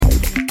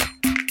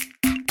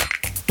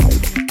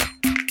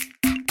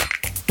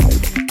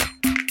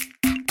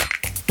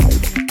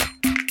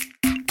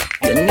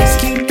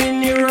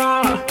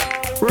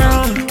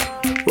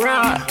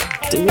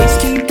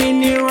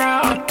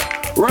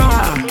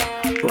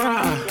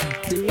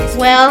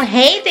Well,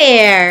 hey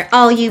there,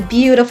 all you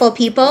beautiful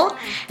people,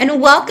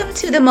 and welcome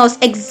to the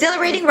most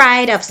exhilarating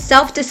ride of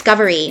self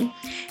discovery.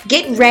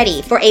 Get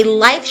ready for a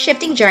life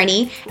shifting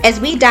journey as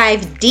we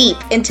dive deep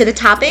into the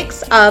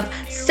topics of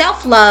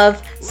self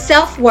love,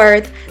 self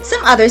worth,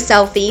 some other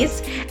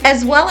selfies,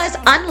 as well as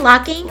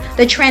unlocking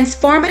the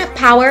transformative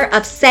power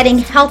of setting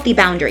healthy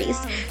boundaries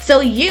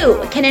so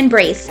you can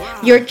embrace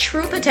your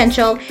true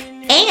potential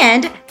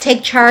and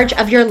take charge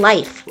of your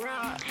life.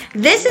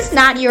 This is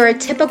not your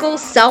typical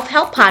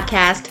self-help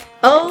podcast.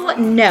 Oh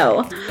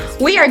no.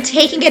 We are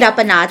taking it up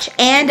a notch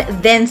and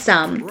then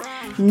some.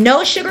 No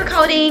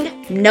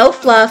sugarcoating, no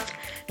fluff,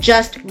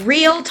 just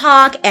real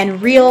talk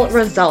and real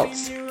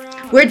results.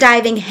 We're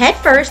diving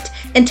headfirst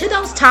into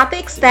those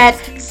topics that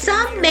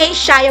some may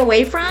shy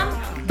away from,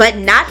 but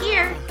not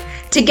here.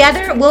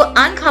 Together, we'll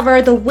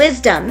uncover the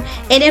wisdom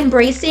in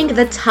embracing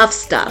the tough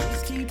stuff.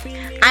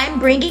 I'm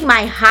bringing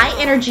my high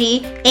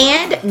energy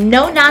and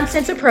no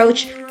nonsense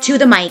approach to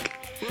the mic,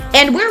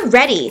 and we're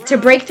ready to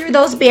break through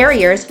those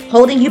barriers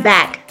holding you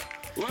back.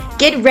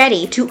 Get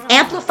ready to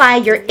amplify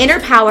your inner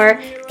power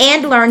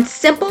and learn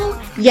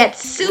simple yet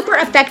super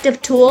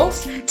effective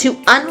tools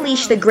to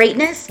unleash the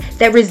greatness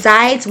that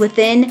resides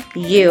within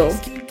you.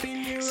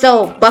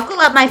 So buckle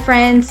up, my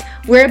friends.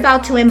 We're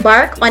about to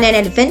embark on an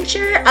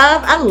adventure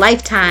of a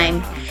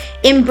lifetime.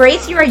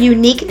 Embrace your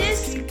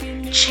uniqueness,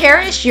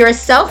 cherish your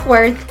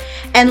self-worth,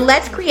 and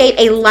let's create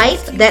a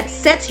life that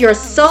sets your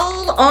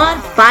soul on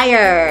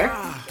fire.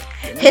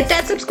 Hit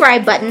that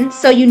subscribe button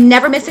so you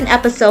never miss an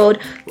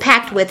episode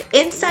packed with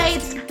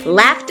insights,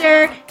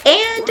 laughter,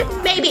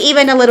 and maybe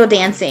even a little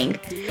dancing.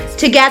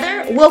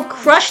 Together, we'll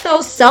crush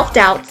those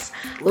self-doubts,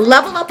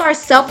 level up our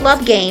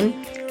self-love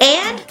game,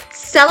 and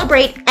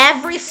celebrate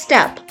every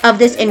step of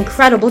this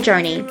incredible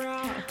journey.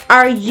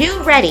 Are you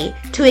ready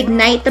to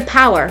ignite the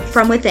power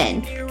from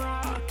within?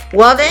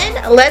 Well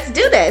then, let's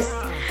do this.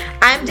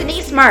 I'm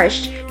Denise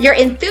Marsh, your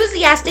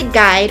enthusiastic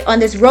guide on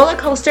this roller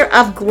coaster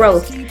of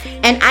growth,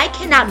 and I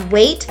cannot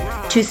wait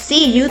to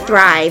see you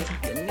thrive.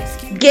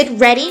 Get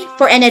ready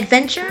for an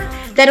adventure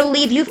that'll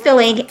leave you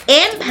feeling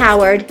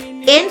empowered,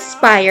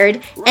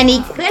 inspired, and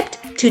equipped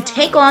to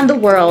take on the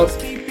world.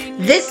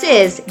 This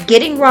is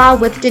Getting Raw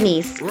with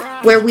Denise,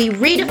 where we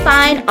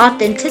redefine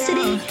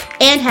authenticity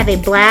and have a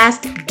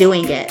blast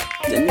doing it.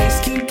 Denise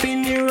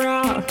keeping it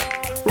raw,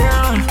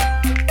 raw,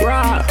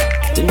 raw.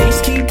 Denise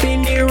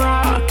keeping it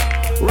raw,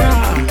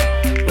 raw,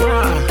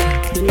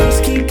 raw.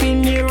 Denise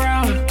keeping it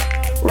raw,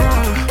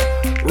 raw,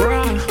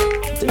 raw.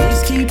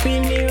 Denise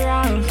keeping it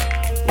raw,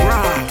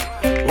 raw,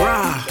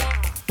 raw.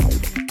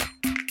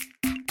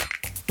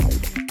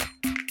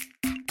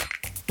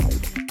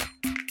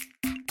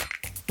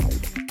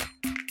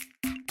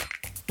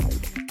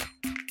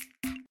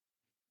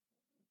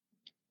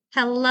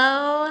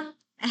 Hello.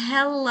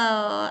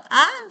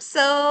 I'm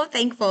so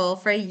thankful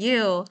for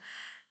you.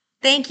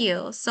 Thank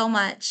you so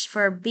much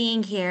for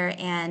being here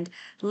and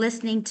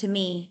listening to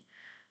me,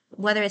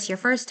 whether it's your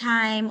first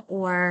time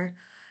or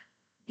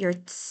your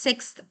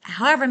sixth,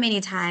 however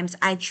many times.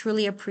 I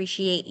truly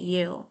appreciate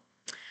you.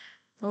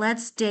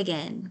 Let's dig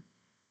in.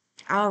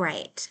 All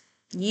right.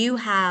 You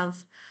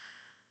have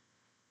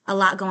a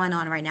lot going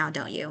on right now,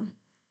 don't you?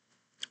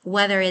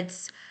 Whether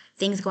it's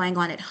things going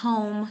on at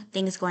home,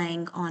 things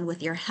going on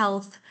with your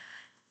health,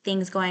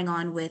 things going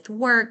on with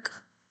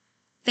work,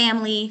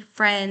 family,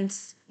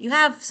 friends. You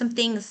have some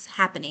things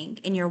happening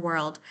in your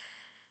world.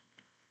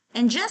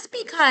 And just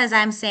because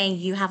I'm saying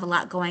you have a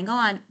lot going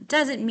on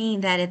doesn't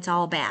mean that it's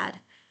all bad.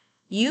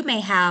 You may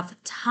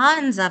have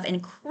tons of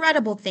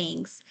incredible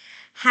things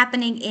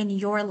happening in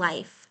your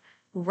life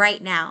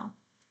right now.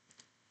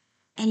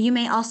 And you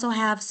may also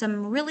have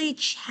some really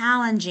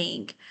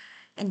challenging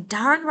and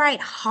darn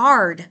right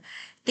hard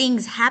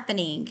things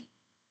happening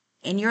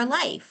in your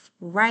life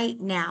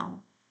right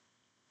now.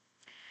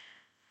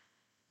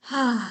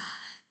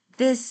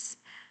 This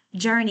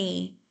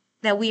journey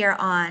that we are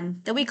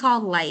on, that we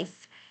call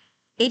life,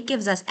 it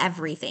gives us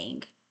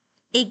everything.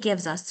 It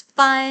gives us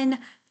fun,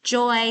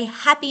 joy,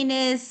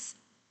 happiness,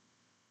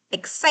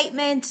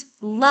 excitement,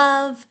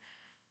 love.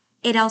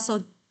 It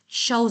also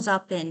shows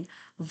up in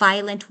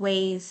violent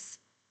ways,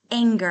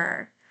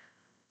 anger,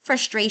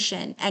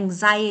 frustration,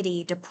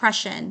 anxiety,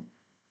 depression.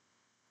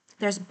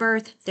 There's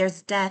birth,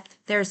 there's death,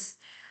 there's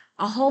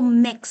a whole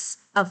mix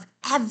of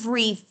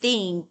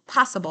everything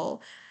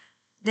possible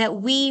that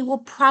we will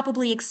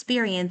probably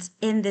experience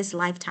in this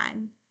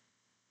lifetime.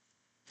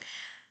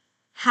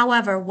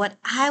 However, what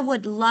I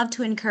would love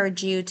to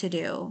encourage you to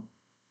do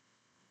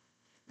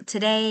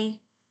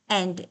today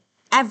and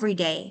every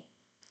day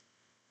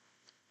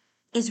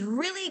is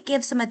really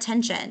give some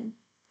attention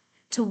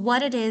to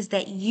what it is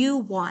that you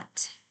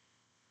want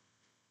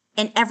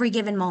in every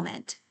given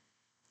moment.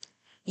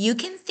 You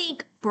can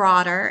think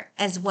broader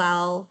as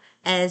well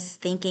as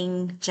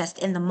thinking just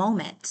in the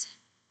moment.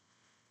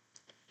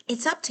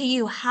 It's up to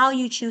you how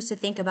you choose to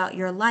think about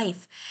your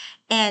life.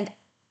 And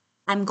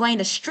I'm going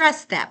to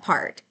stress that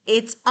part.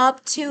 It's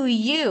up to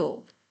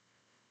you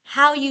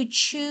how you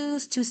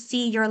choose to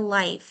see your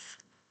life.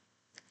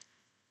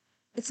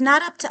 It's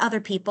not up to other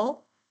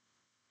people.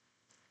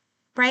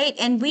 right?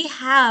 And we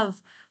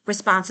have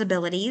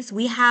responsibilities.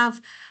 We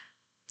have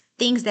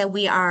things that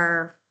we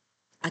are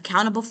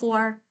accountable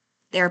for.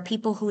 There are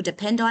people who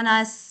depend on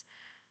us.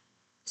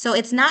 So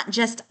it's not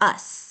just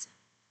us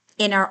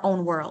in our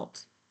own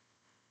world.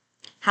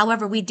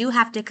 However, we do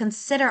have to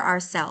consider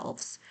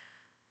ourselves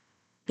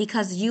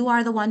because you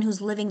are the one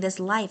who's living this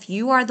life.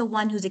 You are the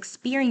one who's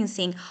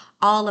experiencing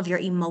all of your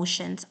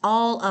emotions,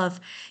 all of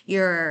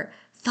your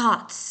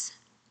thoughts,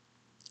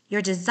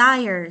 your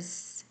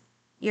desires,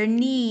 your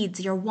needs,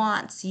 your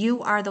wants.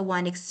 You are the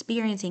one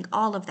experiencing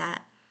all of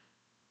that.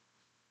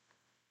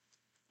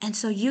 And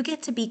so you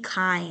get to be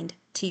kind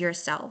to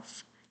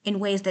yourself in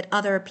ways that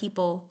other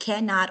people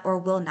cannot or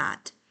will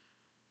not.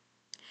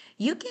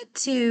 You get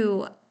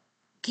to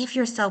give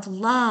yourself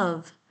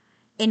love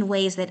in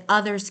ways that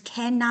others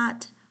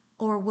cannot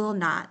or will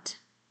not.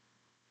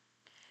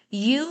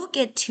 You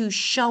get to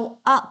show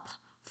up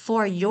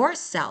for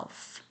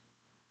yourself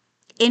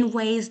in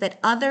ways that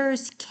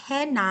others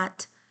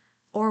cannot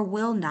or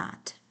will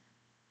not.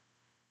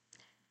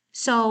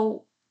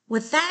 So,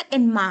 with that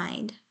in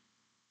mind,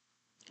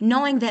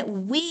 knowing that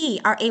we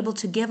are able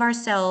to give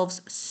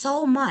ourselves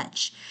so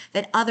much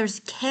that others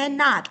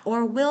cannot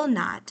or will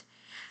not,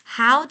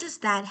 how does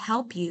that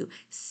help you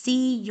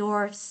see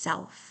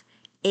yourself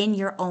in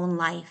your own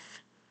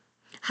life?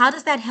 How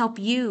does that help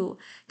you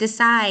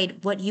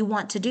decide what you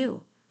want to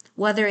do?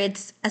 Whether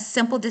it's a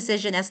simple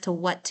decision as to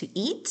what to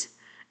eat,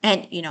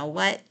 and you know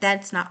what,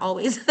 that's not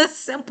always a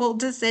simple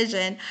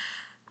decision.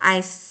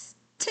 I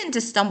tend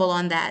to stumble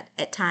on that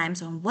at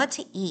times on what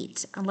to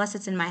eat, unless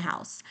it's in my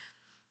house.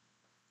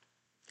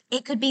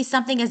 It could be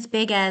something as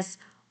big as,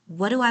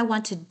 what do I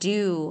want to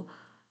do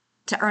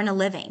to earn a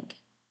living?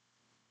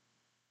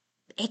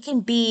 It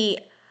can be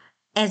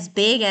as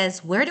big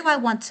as, where do I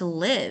want to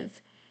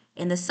live?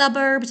 In the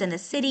suburbs, in the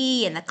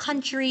city, in the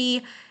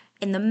country,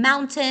 in the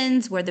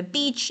mountains, where the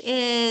beach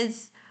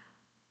is,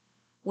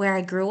 where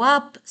I grew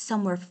up,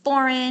 somewhere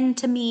foreign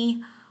to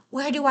me.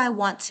 Where do I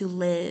want to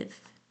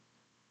live?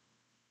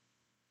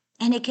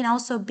 And it can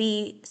also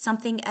be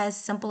something as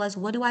simple as,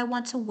 what do I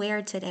want to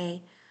wear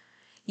today?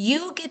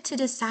 You get to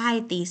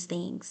decide these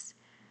things.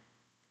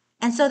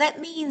 And so that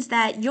means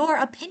that your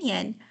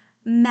opinion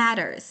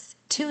matters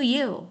to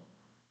you.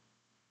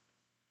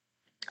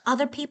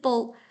 Other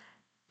people,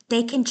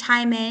 they can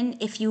chime in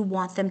if you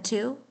want them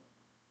to.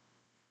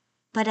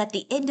 But at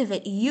the end of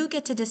it, you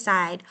get to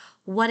decide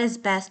what is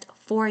best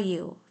for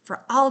you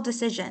for all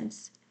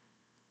decisions.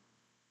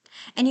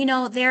 And you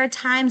know, there are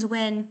times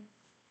when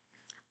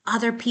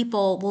other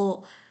people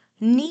will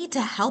need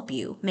to help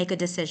you make a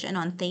decision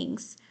on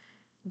things,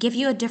 give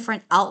you a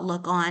different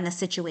outlook on a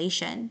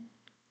situation,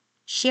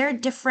 share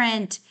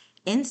different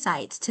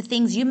insights to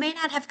things you may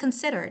not have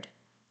considered.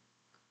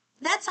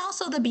 That's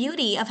also the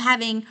beauty of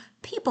having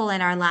people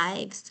in our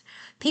lives,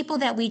 people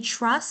that we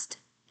trust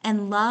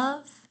and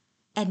love,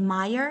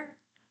 admire.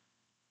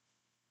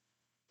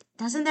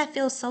 Doesn't that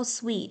feel so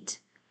sweet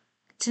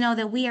to know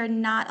that we are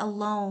not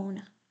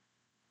alone?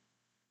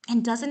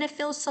 And doesn't it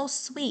feel so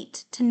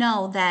sweet to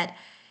know that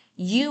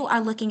you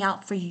are looking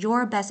out for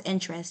your best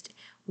interest,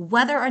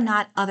 whether or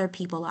not other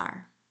people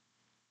are?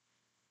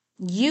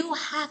 You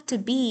have to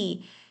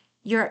be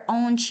your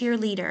own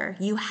cheerleader.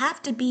 You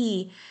have to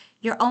be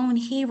your own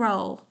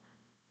hero.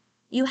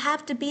 You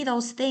have to be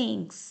those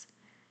things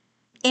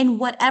in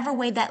whatever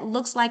way that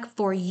looks like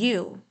for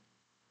you.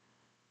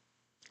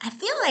 I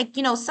feel like,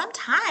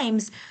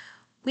 sometimes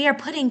we are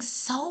putting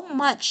so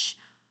much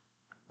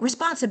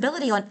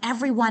responsibility on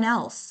everyone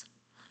else.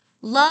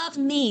 Love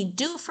me,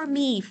 do for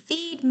me,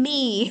 feed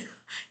me,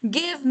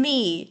 give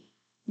me,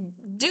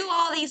 do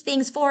all these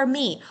things for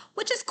me,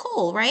 which is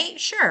cool, right?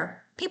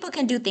 Sure, people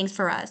can do things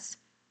for us.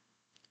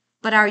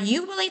 But are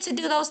you willing to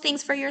do those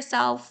things for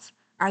yourself?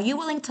 Are you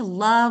willing to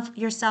love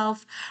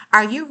yourself?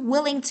 Are you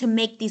willing to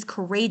make these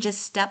courageous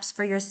steps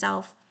for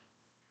yourself?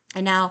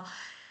 And now,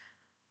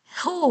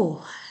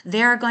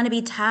 there are going to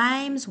be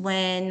times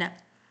when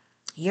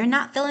you're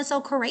not feeling so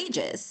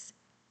courageous,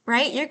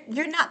 right?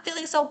 You're not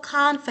feeling so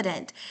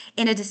confident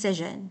in a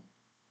decision.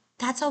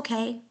 That's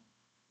okay.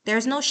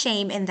 There's no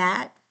shame in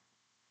that.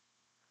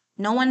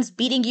 No one's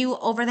beating you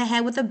over the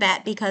head with a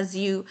bat because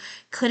you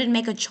couldn't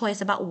make a choice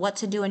about what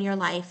to do in your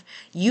life.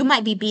 You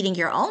might be beating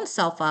your own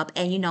self up,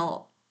 and you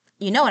know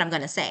what I'm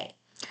going to say.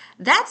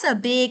 That's a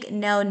big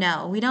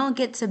no. We don't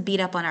get to beat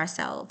up on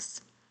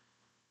ourselves.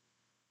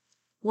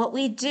 What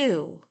we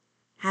do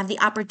have the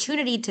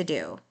opportunity to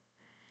do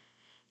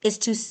is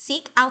to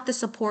seek out the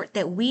support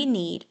that we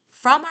need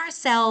from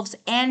ourselves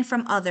and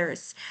from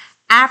others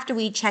after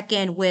we check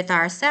in with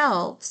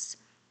ourselves.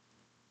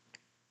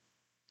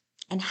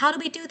 And how do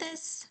we do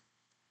this?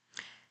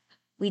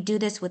 We do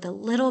this with a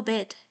little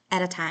bit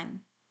at a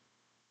time.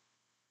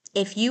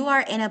 If you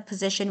are in a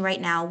position right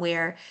now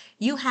where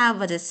you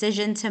have a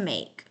decision to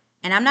make,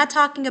 and I'm not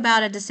talking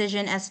about a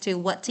decision as to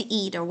what to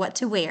eat or what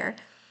to wear,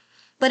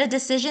 but a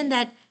decision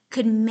that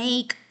could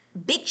make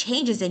big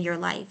changes in your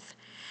life,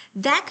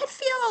 that could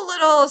feel a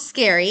little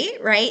scary,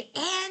 right?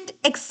 And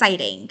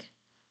exciting.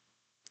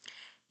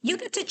 You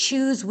get to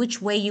choose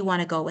which way you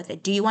want to go with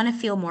it. Do you want to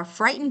feel more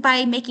frightened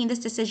by making this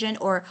decision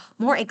or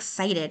more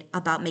excited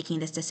about making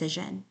this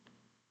decision?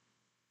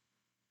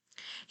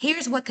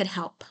 Here's what could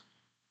help.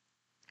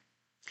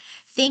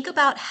 Think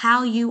about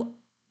how you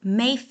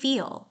may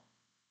feel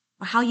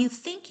or how you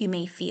think you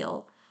may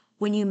feel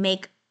when you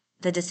make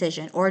the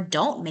decision or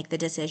don't make the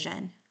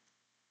decision.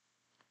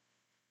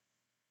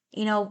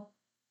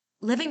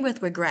 Living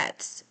with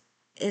regrets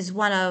is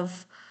one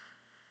of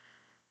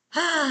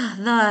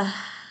the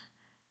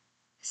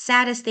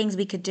saddest things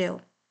we could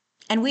do.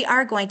 And we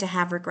are going to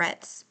have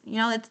regrets.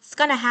 It's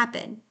going to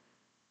happen.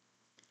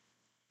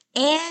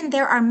 And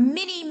there are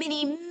many,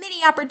 many,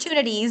 many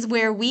opportunities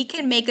where we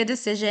can make a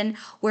decision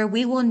where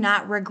we will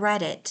not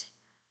regret it.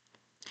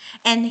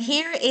 And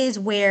here is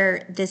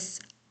where this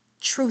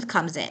truth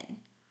comes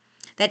in.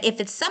 That if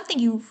it's something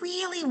you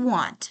really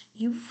want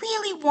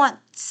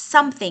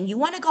something, you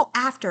want to go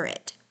after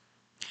it.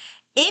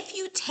 If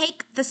you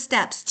take the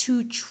steps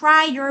to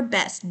try your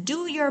best,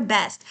 do your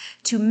best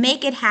to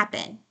make it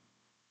happen,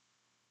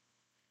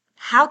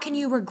 how can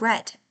you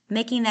regret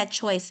making that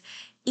choice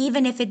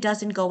even if it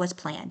doesn't go as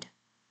planned?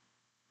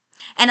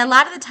 And a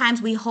lot of the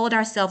times we hold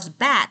ourselves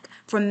back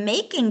from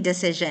making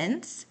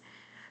decisions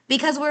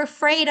because we're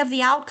afraid of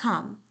the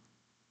outcome.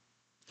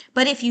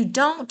 But if you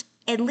don't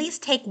at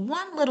least take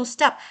one little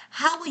step,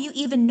 how will you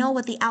even know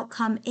what the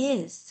outcome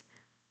is?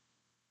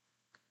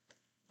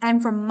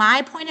 And from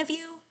my point of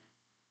view,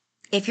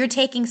 if you're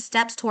taking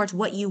steps towards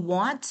what you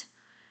want,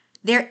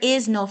 there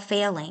is no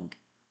failing.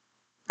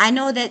 I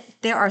know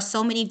that there are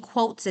so many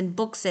quotes and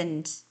books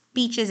and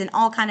speeches and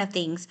all kind of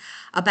things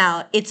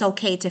about it's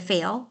okay to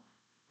fail.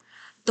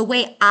 The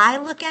way I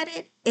look at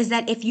it is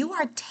that if you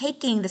are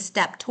taking the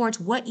step towards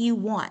what you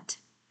want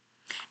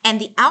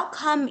and the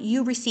outcome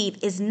you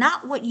receive is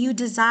not what you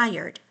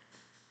desired,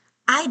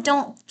 I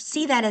don't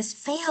see that as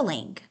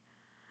failing.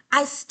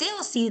 I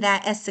still see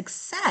that as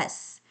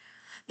success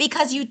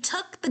because you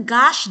took the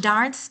gosh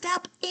darn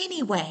step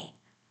anyway.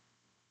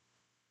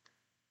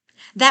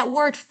 That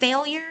word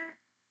failure,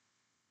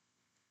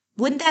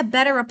 wouldn't that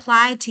better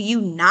apply to you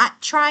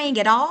not trying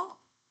at all?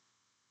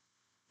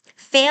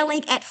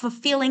 Failing at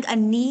fulfilling a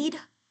need?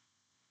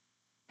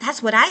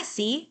 That's what I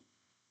see.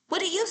 What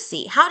do you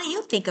see? How do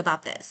you think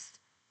about this?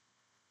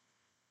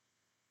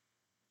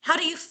 How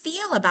do you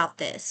feel about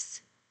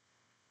this?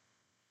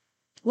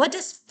 What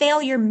does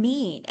failure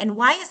mean? And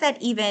why is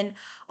that even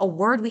a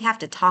word we have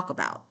to talk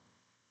about?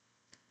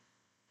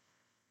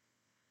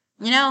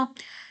 Would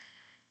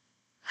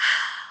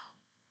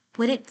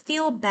it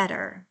feel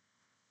better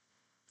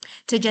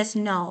to just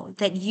know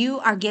that you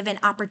are given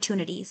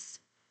opportunities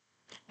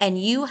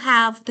and you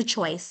have the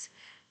choice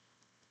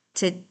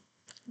to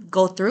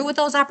go through with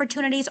those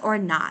opportunities or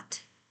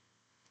not?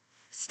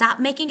 Stop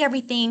making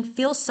everything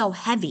feel so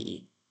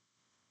heavy.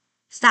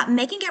 Stop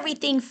making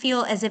everything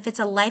feel as if it's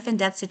a life and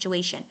death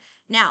situation.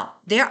 Now,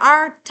 there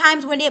are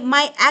times when it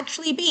might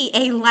actually be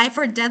a life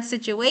or death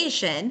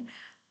situation,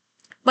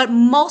 but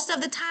most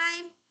of the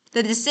time,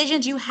 the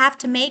decisions you have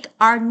to make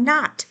are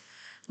not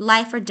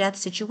life or death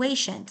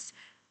situations.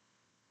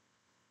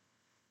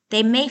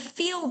 They may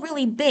feel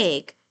really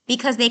big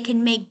because they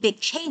can make big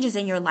changes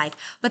in your life,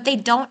 but they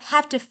don't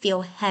have to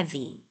feel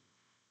heavy.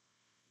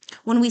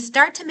 When we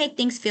start to make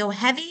things feel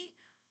heavy,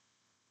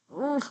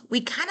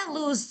 we kind of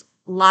lose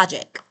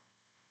logic.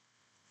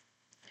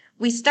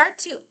 We start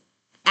to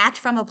act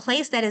from a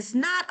place that is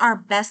not our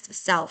best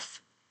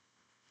self.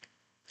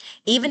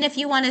 Even if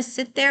you want to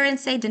sit there and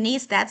say,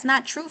 Denise, that's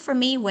not true for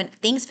me. When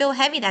things feel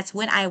heavy, that's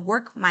when I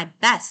work my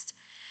best.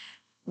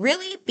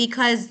 Really?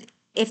 Because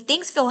if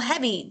things feel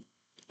heavy,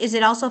 is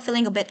it also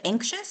feeling a bit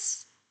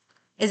anxious?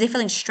 Is it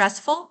feeling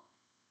stressful?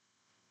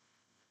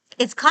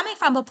 It's coming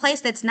from a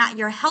place that's not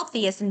your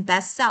healthiest and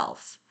best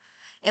self.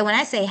 And when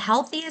I say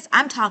healthiest,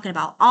 I'm talking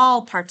about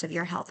all parts of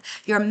your health,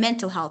 your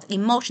mental health,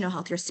 emotional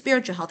health, your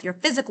spiritual health, your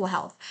physical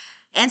health,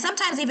 and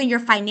sometimes even your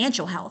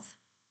financial health.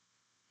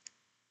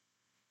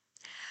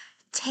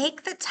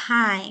 Take the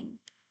time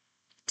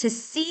to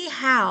see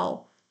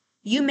how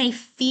you may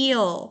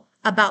feel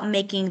about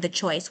making the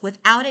choice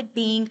without it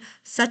being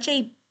such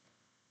a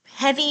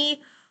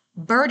heavy,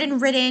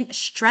 burden-ridden,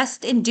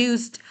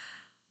 stress-induced,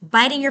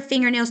 biting your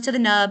fingernails to the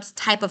nubs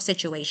type of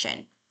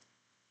situation.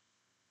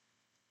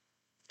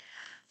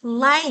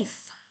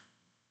 Life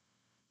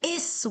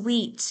is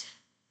sweet.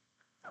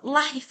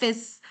 Life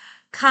is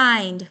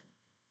kind.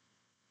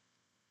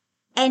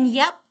 And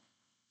yep,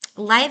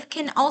 life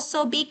can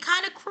also be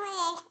kind of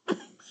cruel.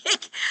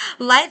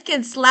 Life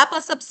can slap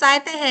us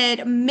upside the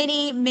head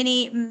many,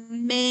 many,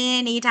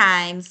 many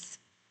times.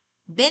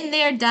 Been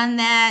there, done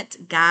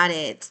that, got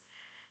it.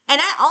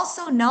 And I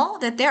also know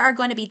that there are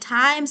going to be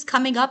times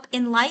coming up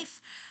in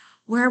life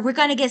where we're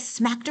going to get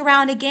smacked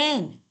around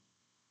again.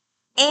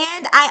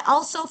 And I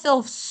also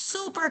feel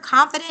super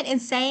confident in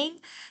saying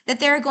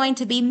that there are going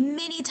to be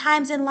many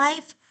times in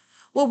life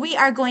where we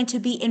are going to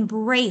be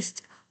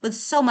embraced with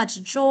so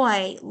much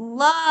joy,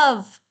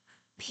 love,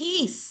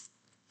 peace,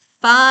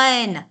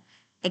 fun,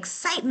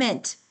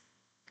 excitement.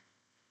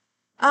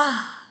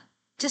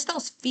 Just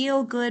those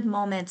feel good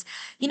moments.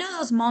 You know,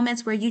 those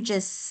moments where you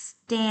just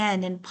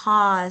stand and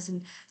pause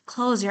and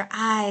close your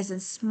eyes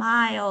and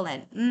smile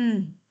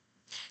and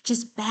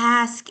just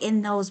bask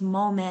in those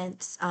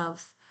moments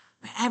of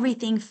where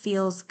everything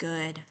feels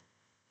good.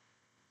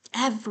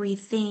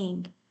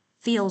 Everything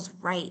feels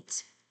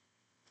right.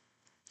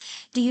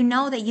 Do you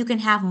know that you can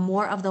have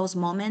more of those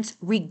moments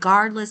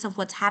regardless of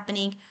what's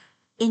happening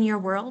in your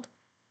world?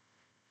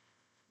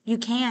 You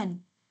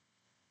can.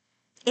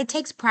 It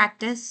takes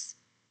practice,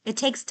 it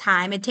takes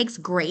time, it takes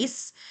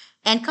grace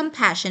and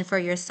compassion for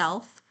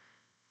yourself.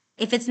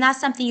 If it's not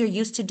something you're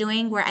used to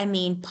doing, where I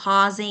mean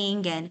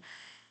pausing and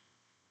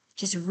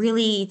just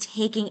really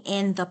taking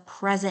in the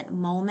present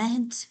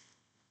moment,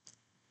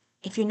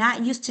 if you're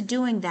not used to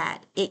doing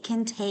that, it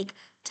can take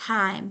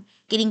time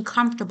getting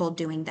comfortable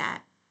doing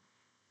that.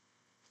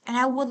 And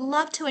I would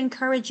love to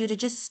encourage you to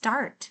just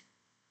start.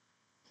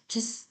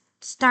 Just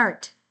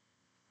start.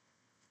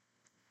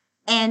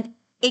 And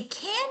it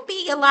can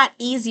be a lot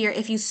easier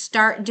if you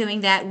start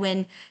doing that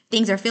when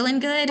things are feeling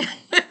good.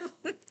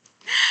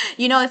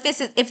 You know, if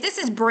this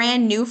is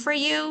brand new for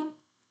you,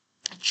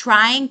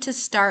 trying to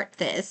start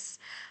this,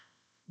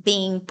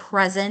 being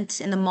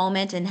present in the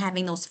moment and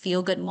having those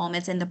feel good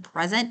moments in the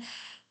present,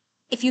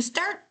 if you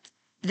start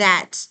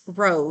that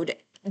road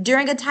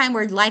during a time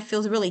where life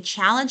feels really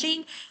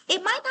challenging,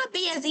 it might not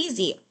be as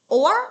easy,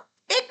 or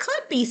it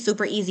could be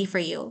super easy for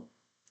you.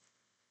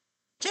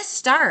 Just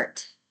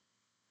start.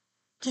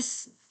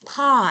 Just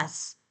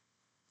pause.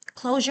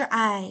 Close your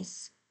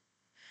eyes.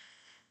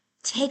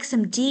 Take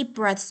some deep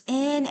breaths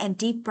in and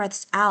deep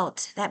breaths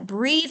out. That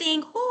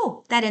breathing,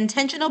 that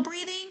intentional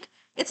breathing,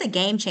 it's a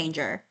game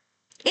changer.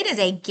 It is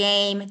a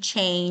game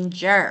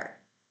changer.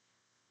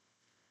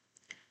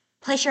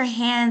 Place your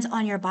hands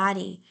on your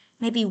body.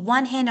 Maybe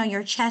one hand on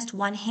your chest,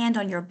 one hand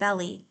on your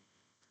belly.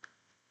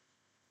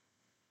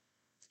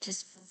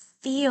 Just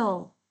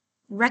feel,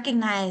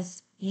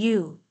 recognize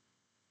you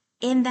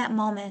in that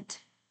moment.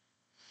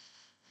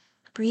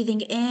 Breathing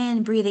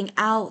in, breathing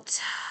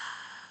out.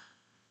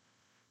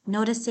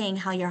 Noticing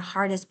how your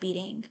heart is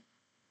beating.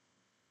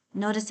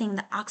 Noticing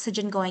the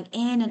oxygen going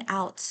in and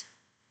out.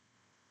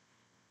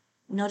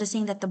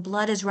 Noticing that the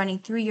blood is running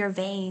through your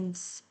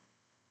veins.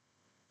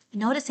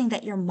 Noticing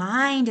that your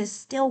mind is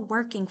still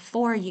working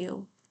for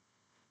you.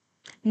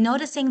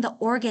 Noticing the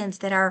organs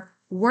that are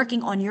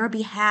working on your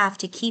behalf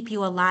to keep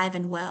you alive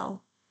and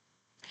well.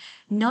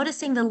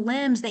 Noticing the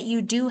limbs that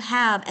you do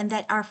have and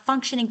that are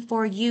functioning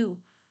for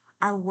you,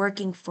 are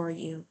working for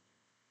you.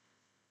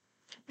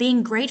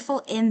 Being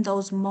grateful in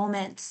those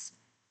moments.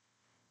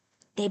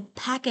 They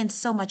pack in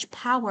so much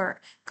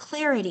power,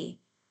 clarity,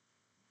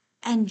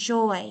 and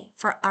joy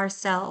for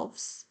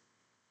ourselves.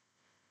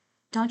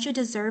 Don't you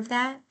deserve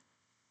that?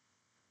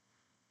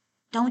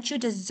 Don't you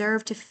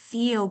deserve to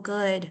feel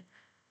good?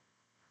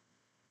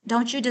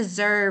 Don't you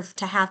deserve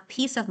to have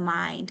peace of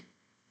mind?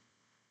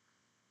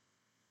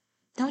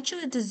 Don't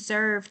you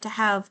deserve to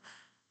have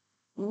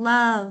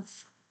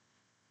love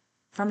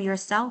from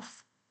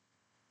yourself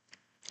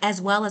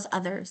as well as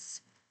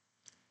others?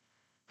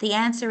 The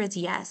answer is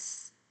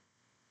yes.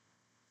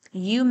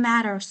 You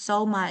matter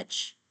so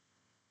much,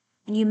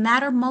 and you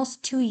matter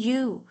most to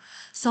you.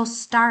 So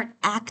start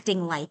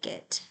acting like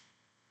it.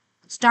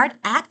 Start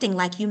acting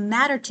like you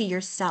matter to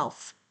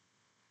yourself.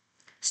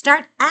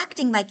 Start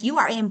acting like you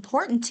are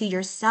important to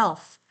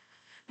yourself,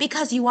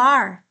 because you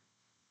are.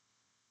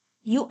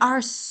 You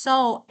are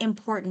so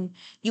important.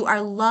 You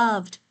are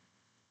loved.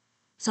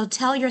 So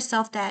tell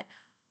yourself that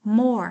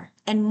more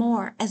and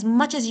more, as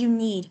much as you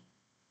need.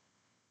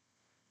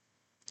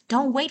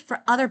 Don't wait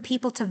for other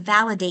people to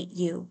validate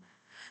you.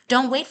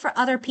 Don't wait for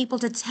other people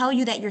to tell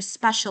you that you're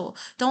special.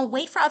 Don't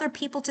wait for other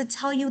people to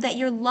tell you that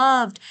you're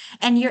loved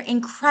and you're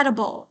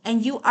incredible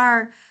and you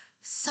are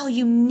so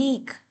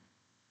unique.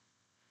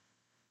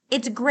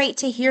 It's great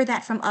to hear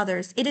that from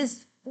others. It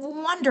is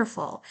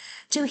wonderful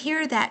to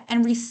hear that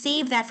and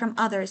receive that from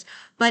others.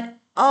 But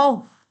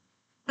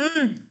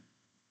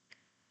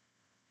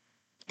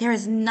there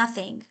is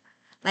nothing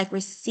like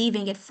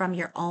receiving it from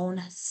your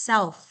own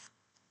self.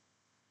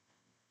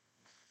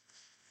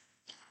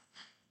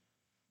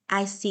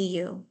 I see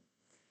you.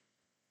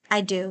 I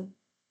do.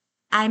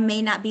 I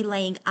may not be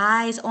laying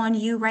eyes on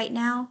you right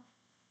now,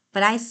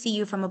 but I see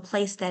you from a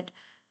place that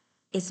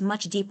is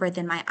much deeper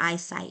than my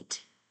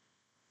eyesight.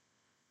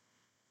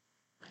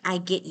 I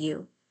get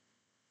you.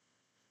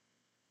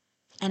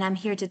 And I'm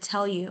here to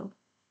tell you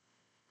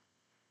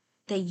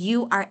that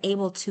you are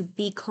able to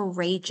be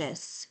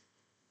courageous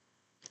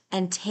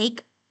and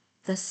take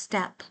the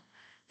step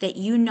that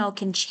you know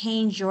can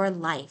change your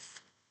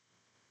life.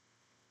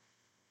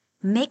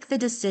 Make the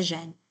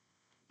decision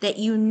that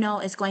you know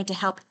is going to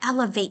help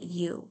elevate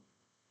you.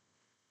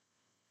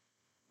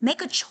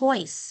 Make a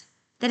choice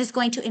that is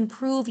going to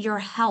improve your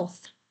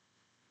health.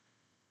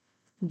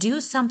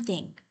 Do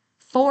something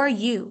for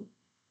you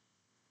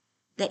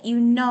that you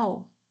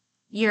know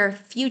your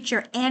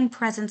future and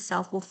present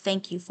self will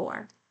thank you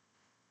for.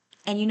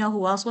 And you know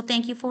who else will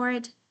thank you for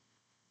it?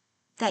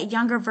 That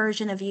younger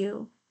version of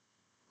you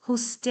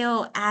who's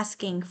still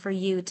asking for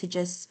you to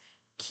just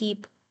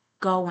keep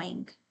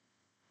going,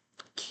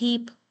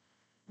 keep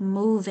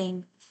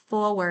moving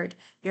forward.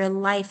 Your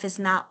life is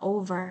not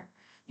over.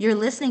 You're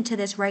listening to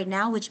this right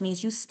now, which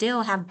means you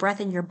still have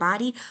breath in your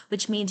body,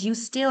 which means you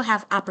still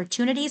have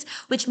opportunities,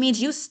 which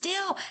means you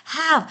still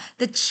have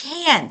the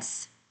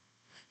chance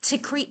to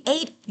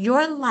create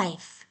your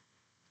life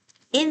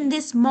in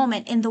this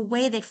moment in the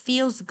way that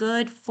feels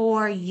good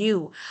for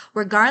you,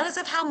 regardless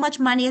of how much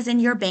money is in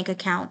your bank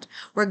account,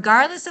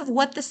 regardless of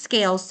what the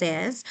scale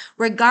says,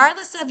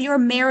 regardless of your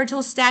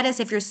marital status,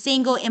 if you're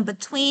single, in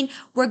between,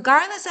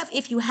 regardless of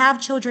if you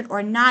have children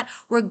or not,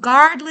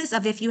 regardless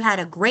of if you had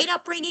a great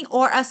upbringing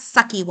or a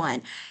sucky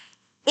one.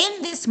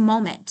 In this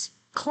moment,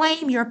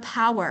 claim your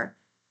power.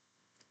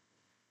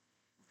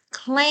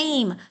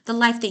 Claim the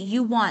life that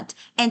you want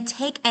and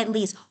take at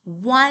least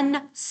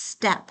one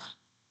step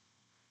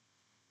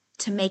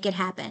to make it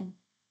happen.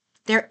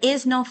 There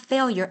is no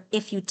failure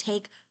if you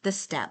take the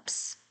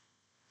steps.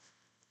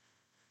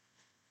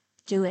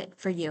 Do it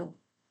for you.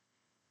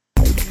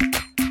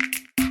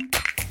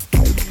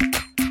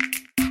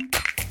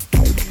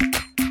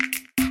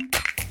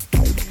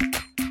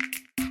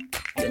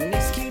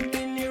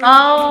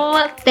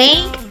 Oh,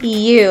 thank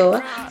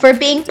you for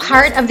being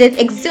part of this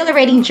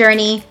exhilarating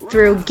journey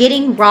through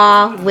Getting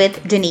Raw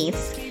with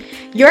Denise.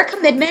 Your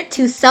commitment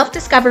to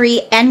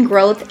self-discovery and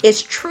growth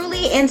is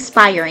truly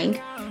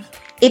inspiring.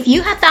 If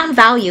you have found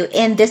value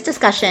in this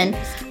discussion,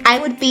 I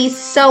would be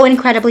so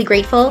incredibly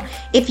grateful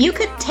if you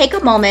could take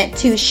a moment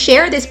to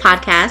share this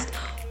podcast,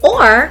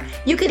 or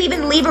you could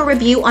even leave a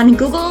review on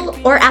Google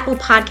or Apple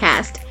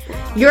Podcast.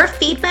 Your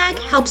feedback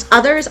helps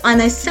others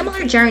on a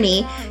similar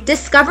journey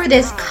discover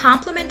this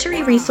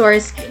complimentary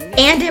resource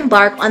and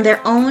embark on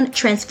their own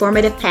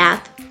transformative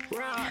path.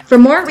 For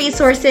more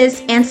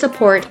resources and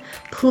support,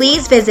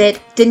 please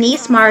visit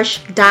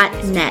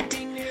denisemarsh.net.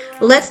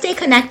 Let's stay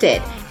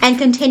connected and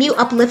continue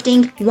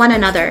uplifting one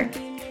another.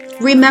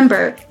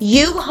 Remember,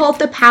 you hold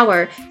the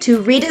power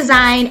to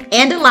redesign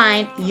and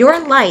align your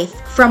life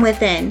from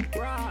within.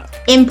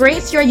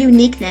 Embrace your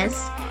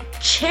uniqueness,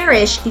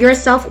 cherish your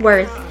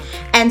self-worth,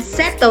 and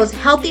set those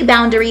healthy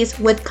boundaries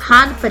with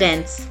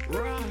confidence.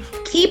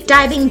 Keep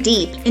diving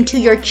deep into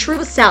your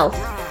true self,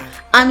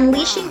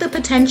 unleashing the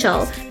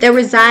potential that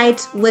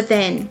resides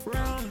within.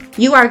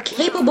 You are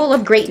capable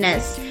of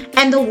greatness,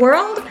 and the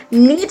world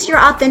needs your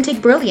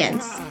authentic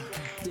brilliance.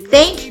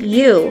 Thank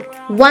you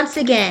once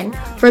again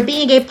for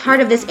being a part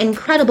of this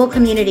incredible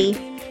community.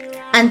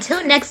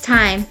 Until next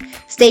time,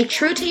 stay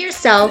true to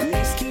yourself,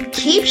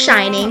 keep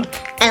shining,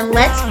 and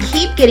let's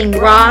keep getting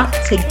raw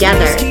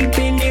together. Denise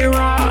keeping it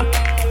raw,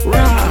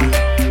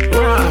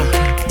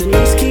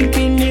 Denise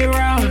keeping it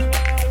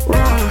raw,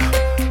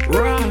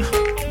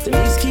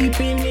 Denise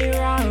keeping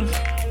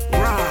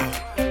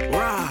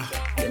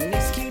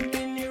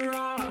it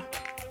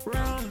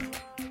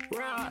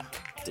raw,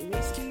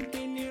 Denise keeping